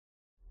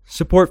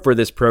Support for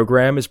this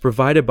program is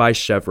provided by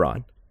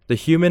Chevron, the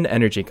human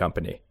energy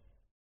company.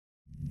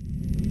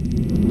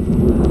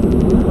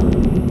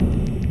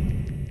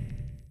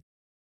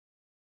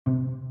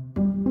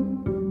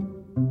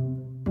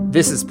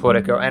 This is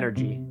Politico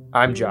Energy.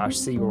 I'm Josh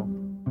Siegel.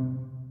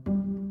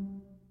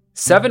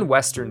 7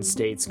 western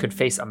states could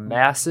face a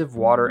massive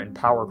water and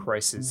power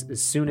crisis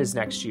as soon as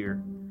next year.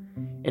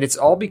 And it's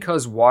all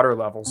because water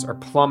levels are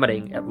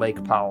plummeting at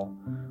Lake Powell,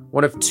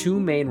 one of 2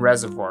 main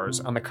reservoirs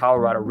on the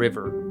Colorado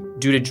River,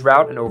 due to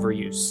drought and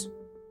overuse.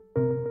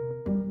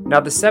 Now,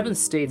 the 7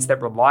 states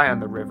that rely on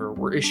the river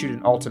were issued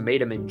an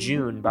ultimatum in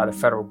June by the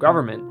federal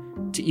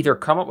government to either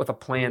come up with a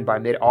plan by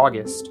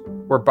mid-August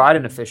or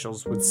Biden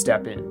officials would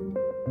step in.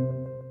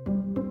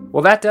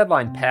 Well, that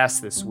deadline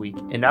passed this week,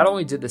 and not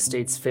only did the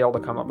states fail to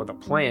come up with a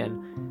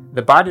plan,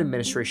 the Biden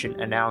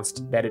administration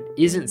announced that it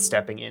isn't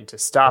stepping in to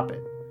stop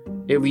it,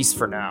 at least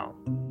for now.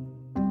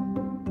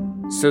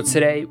 So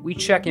today, we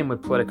check in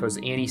with Politico's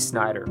Annie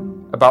Snyder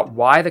about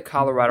why the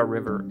Colorado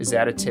River is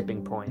at a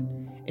tipping point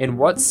and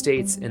what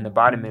states in the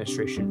Biden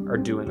administration are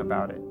doing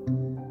about it.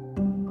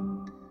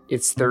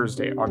 It's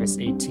Thursday, August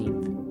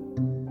 18th.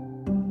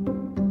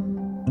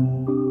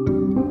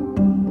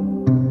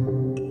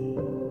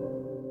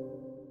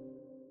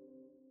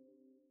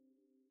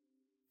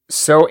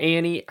 So,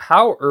 Annie,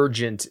 how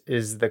urgent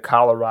is the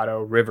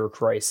Colorado River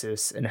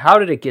crisis, and how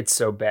did it get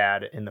so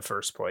bad in the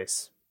first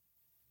place?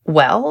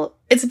 Well,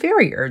 it's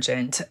very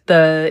urgent.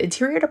 The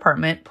Interior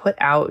Department put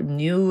out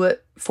new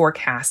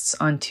forecasts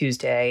on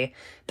Tuesday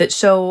that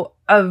show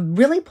a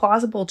really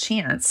plausible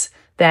chance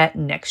that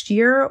next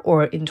year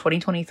or in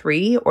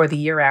 2023 or the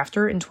year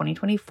after in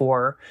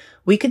 2024,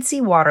 we could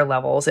see water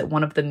levels at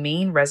one of the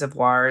main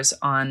reservoirs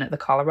on the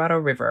Colorado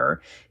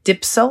River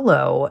dip so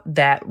low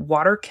that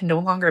water can no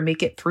longer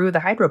make it through the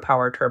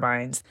hydropower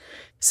turbines.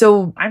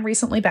 So I'm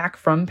recently back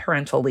from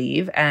parental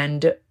leave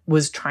and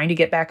was trying to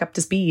get back up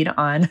to speed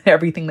on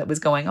everything that was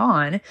going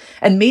on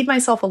and made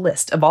myself a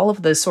list of all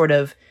of the sort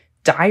of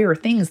dire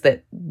things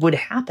that would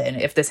happen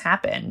if this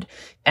happened.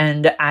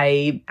 And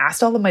I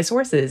asked all of my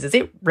sources, is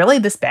it really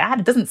this bad?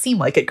 It doesn't seem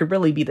like it could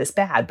really be this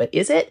bad, but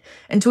is it?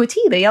 And to a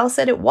T, they all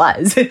said it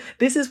was.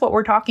 This is what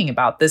we're talking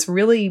about, this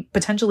really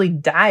potentially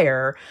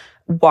dire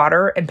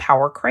water and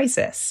power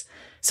crisis.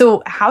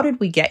 So how did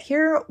we get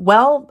here?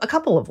 Well, a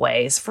couple of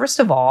ways. First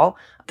of all,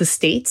 the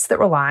states that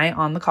rely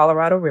on the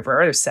Colorado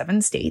River, there's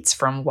 7 states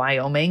from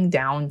Wyoming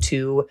down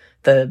to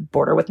the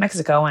border with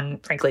Mexico,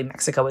 and frankly,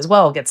 Mexico as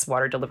well gets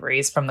water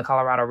deliveries from the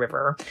Colorado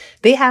River.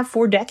 They have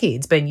for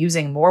decades been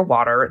using more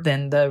water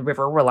than the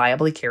river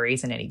reliably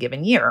carries in any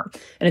given year.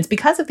 And it's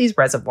because of these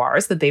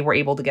reservoirs that they were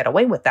able to get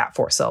away with that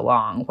for so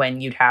long. When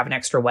you'd have an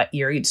extra wet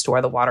year, you'd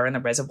store the water in the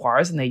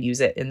reservoirs and they'd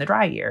use it in the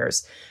dry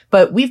years.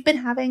 But we've been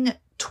having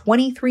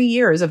 23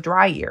 years of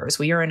dry years.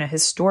 We are in a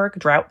historic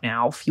drought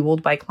now,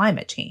 fueled by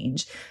climate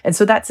change. And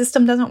so that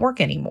system doesn't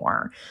work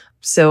anymore.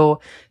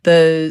 So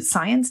the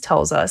science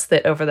tells us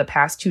that over the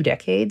past 2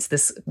 decades,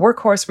 this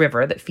workhorse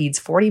river that feeds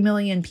 40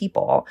 million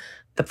people,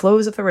 the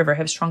flows of the river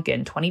have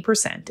shrunken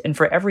 20%. And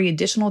for every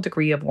additional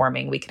degree of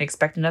warming, we can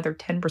expect another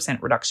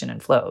 10% reduction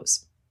in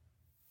flows.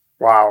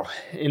 Wow.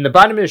 And the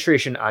Biden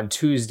administration on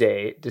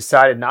Tuesday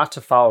decided not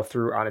to follow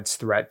through on its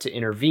threat to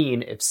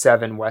intervene if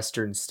 7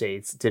 western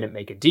states didn't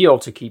make a deal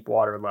to keep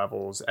water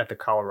levels at the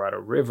Colorado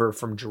River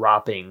from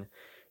dropping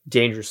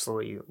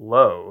dangerously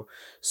low.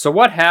 So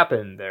what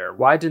happened there?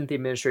 Why didn't the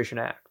administration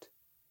act?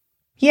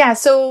 Yeah,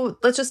 so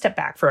let's just step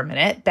back for a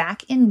minute.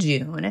 Back in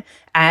June,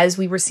 as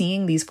we were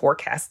seeing these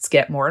forecasts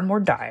get more and more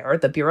dire,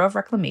 the Bureau of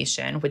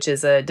Reclamation, which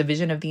is a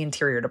division of the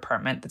Interior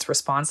Department that's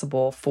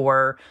responsible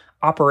for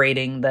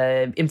operating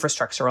the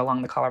infrastructure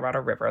along the Colorado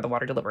River, the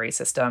water delivery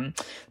system,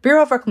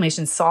 Bureau of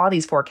Reclamation saw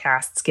these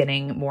forecasts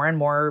getting more and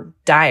more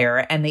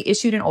dire, and they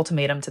issued an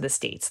ultimatum to the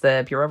states.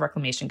 The Bureau of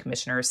Reclamation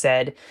commissioner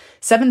said,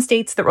 7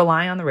 states that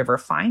rely on the river,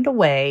 find a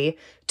way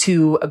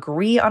to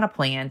agree on a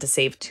plan to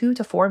save 2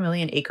 to 4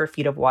 million acre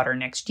feet of water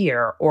next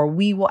year, or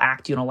we will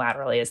act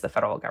unilaterally as the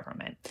federal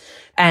government.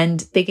 And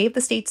they gave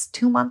the states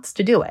 2 months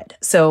to do it.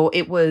 So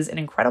it was an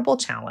incredible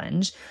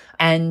challenge,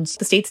 and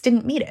the states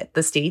didn't meet it.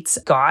 The states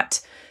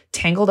got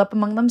tangled up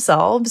among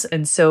themselves.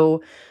 And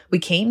so we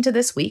came to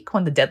this week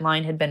when the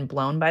deadline had been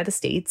blown by the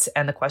states.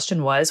 And the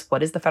question was,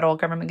 what is the federal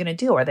government going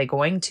to do? Are they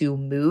going to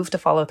move to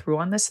follow through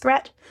on this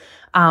threat?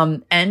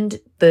 And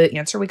the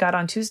answer we got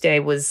on Tuesday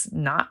was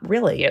not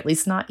really, at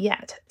least not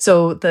yet.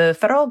 So the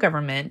federal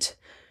government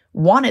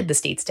wanted the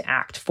states to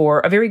act for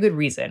a very good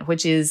reason,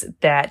 which is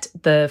that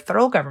the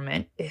federal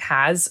government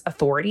has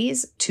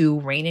authorities to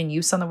rein in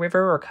use on the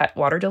river or cut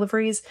water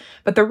deliveries,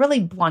 but they're really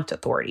blunt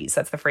authorities.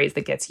 That's the phrase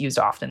that gets used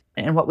often.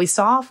 And what we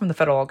saw from the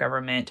federal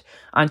government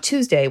on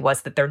Tuesday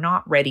was that they're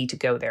not ready to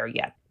go there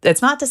yet.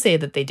 That's not to say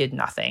that they did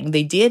nothing.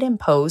 They did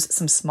impose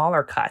some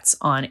smaller cuts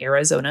on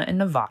Arizona and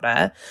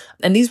Nevada.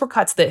 And these were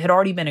cuts that had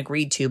already been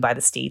agreed to by the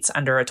states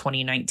under a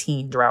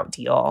 2019 drought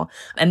deal.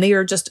 And they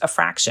are just a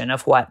fraction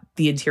of what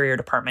the Interior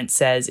Department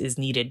says is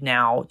needed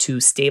now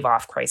to stave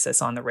off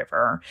crisis on the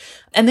river.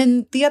 And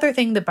then the other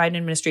thing that Biden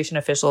administration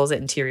officials at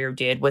Interior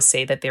did was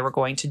say that they were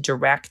going to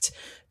direct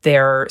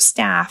their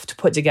staff to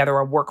put together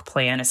a work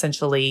plan,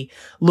 essentially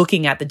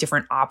looking at the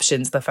different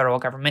options the federal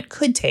government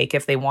could take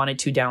if they wanted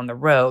to down the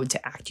road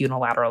to act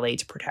unilaterally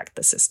to protect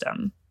the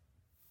system.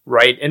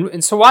 Right.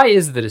 And so why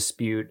is the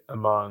dispute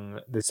among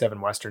the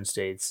 7 Western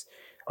states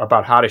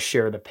about how to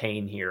share the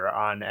pain here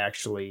on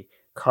actually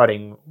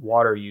cutting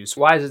water use?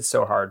 Why is it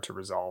so hard to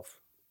resolve?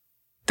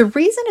 The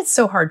reason it's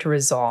so hard to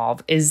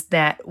resolve is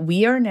that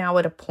we are now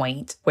at a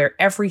point where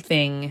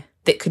everything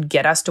that could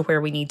get us to where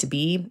we need to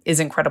be is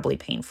incredibly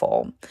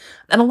painful.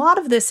 And a lot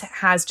of this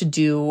has to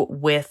do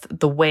with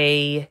the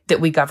way that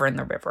we govern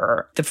the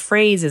river. The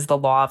phrase is the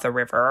law of the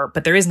river,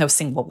 but there is no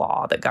single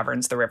law that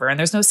governs the river, and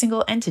there's no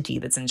single entity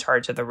that's in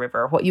charge of the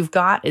river. What you've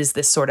got is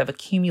this sort of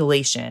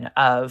accumulation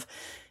of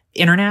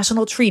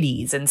international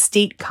treaties and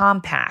state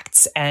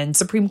compacts and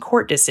Supreme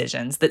Court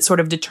decisions that sort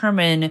of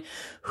determine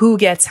who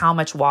gets how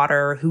much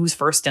water, who's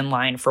first in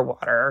line for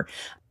water.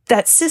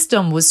 That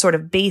system was sort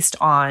of based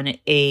on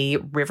a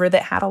river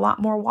that had a lot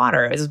more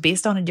water. It was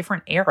based on a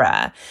different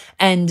era.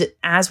 And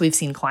as we've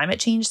seen climate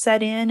change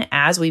set in,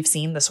 as we've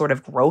seen the sort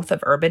of growth of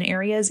urban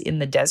areas in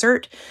the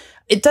desert,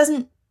 it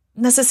doesn't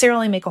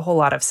necessarily make a whole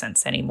lot of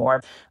sense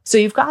anymore. So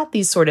you've got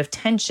these sort of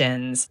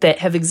tensions that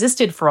have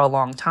existed for a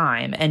long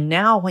time. And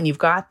now when you've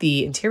got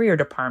the Interior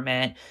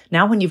Department,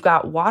 now when you've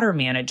got water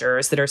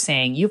managers that are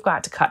saying you've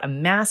got to cut a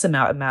mass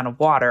amount of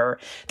water,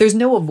 there's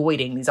no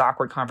avoiding these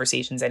awkward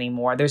conversations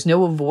anymore. There's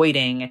no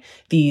avoiding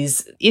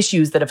these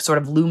issues that have sort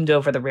of loomed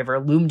over the river,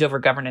 loomed over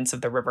governance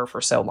of the river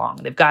for so long.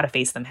 They've got to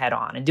face them head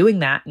on. And doing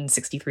that in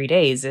 63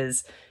 days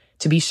is,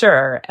 to be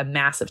sure, a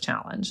massive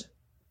challenge.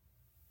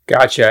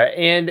 Gotcha.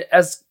 And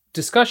as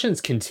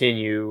discussions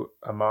continue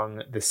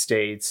among the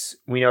states,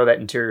 we know that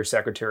Interior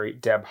Secretary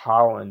Deb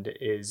Haaland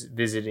is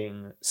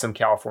visiting some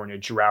California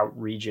drought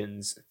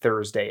regions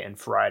Thursday and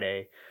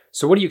Friday.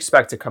 So what do you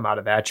expect to come out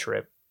of that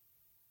trip?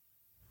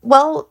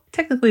 Well,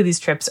 technically, these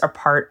trips are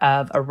part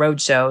of a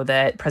roadshow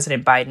that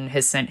President Biden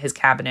has sent his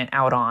cabinet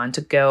out on to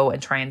go and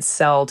try and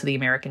sell to the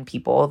American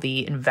people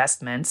the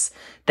investments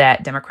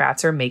that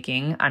Democrats are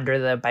making under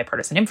the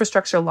bipartisan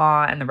infrastructure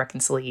law and the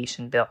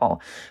reconciliation bill.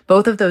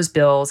 Both of those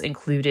bills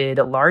included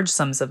large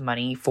sums of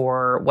money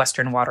for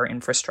Western water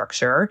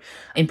infrastructure.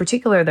 In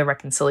particular, the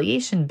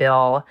reconciliation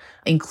bill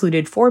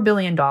included $4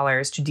 billion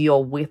to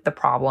deal with the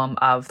problem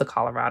of the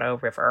Colorado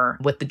River,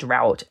 with the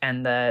drought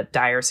and the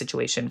dire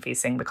situation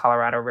facing the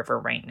Colorado River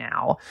right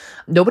now.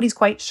 Nobody's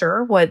quite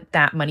sure what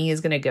that money is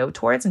going to go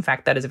towards. In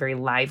fact, that is a very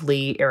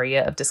lively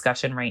area of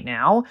discussion right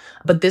now.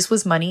 But this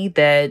was money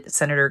that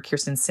Senator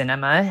Kyrsten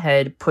Sinema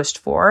had pushed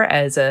for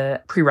as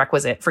a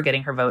prerequisite for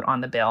getting her vote on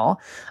the bill.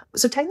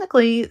 So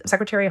technically,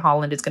 Secretary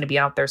Haaland is going to be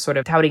out there sort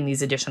of touting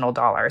these additional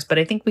dollars. But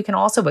I think we can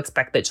also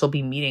expect that she'll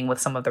be meeting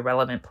with some of the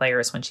relevant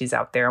players when she's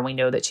out there. We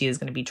know that she is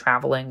going to be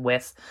traveling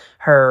with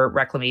her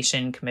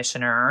reclamation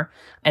commissioner.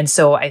 And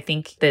so I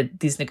think that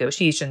these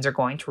negotiations are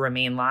going to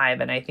remain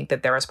live. And I think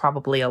that there is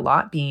probably a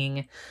lot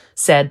being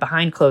said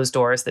behind closed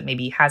doors that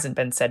maybe hasn't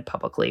been said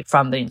publicly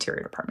from the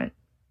Interior Department.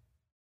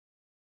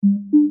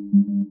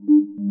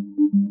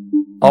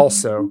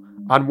 Also,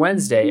 on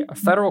Wednesday, a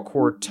federal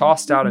court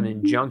tossed out an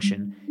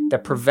injunction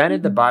that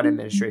prevented the Biden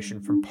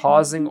administration from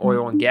pausing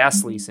oil and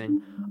gas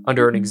leasing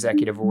under an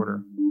executive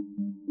order.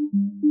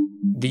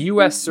 The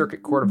U.S.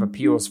 Circuit Court of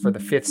Appeals for the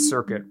Fifth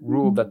Circuit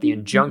ruled that the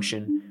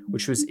injunction,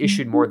 which was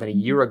issued more than a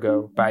year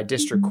ago by a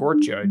district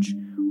court judge,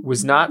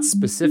 was not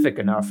specific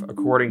enough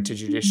according to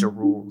judicial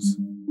rules.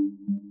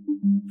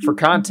 For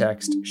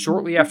context,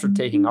 shortly after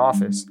taking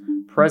office,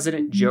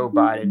 President Joe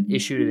Biden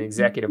issued an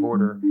executive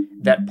order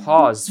that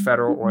paused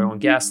federal oil and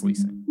gas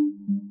leasing.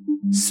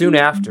 Soon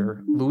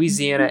after,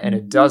 Louisiana and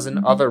a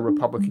dozen other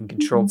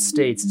Republican-controlled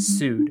states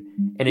sued,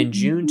 and in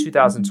June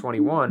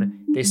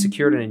 2021, they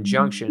secured an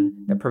injunction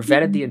that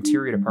prevented the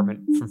Interior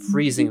Department from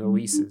freezing the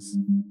leases.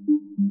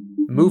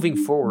 Moving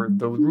forward,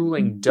 the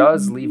ruling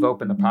does leave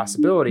open the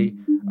possibility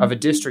of a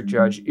district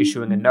judge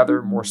issuing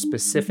another, more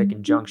specific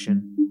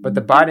injunction, but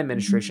the Biden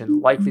administration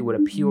likely would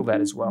appeal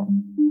that as well.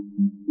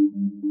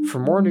 For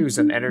more news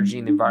on energy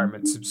and the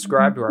environment,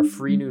 subscribe to our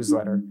free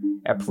newsletter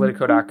at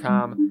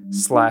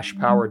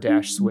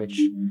politico.com/power-switch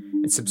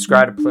and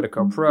subscribe to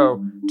Politico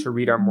Pro to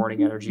read our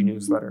morning energy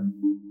newsletter.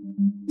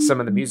 Some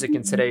of the music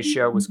in today's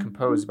show was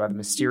composed by the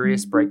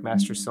mysterious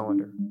Breakmaster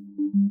Cylinder.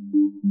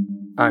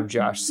 I'm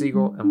Josh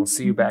Siegel, and we'll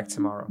see you back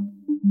tomorrow.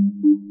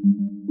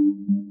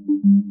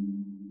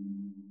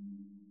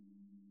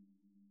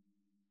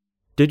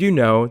 Did you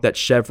know that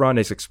Chevron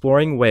is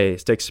exploring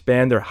ways to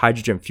expand their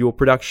hydrogen fuel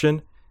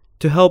production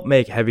to help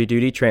make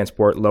heavy-duty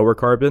transport lower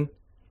carbon?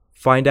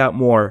 Find out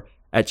more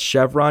at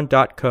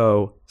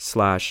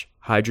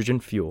chevron.co/hydrogen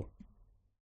fuel.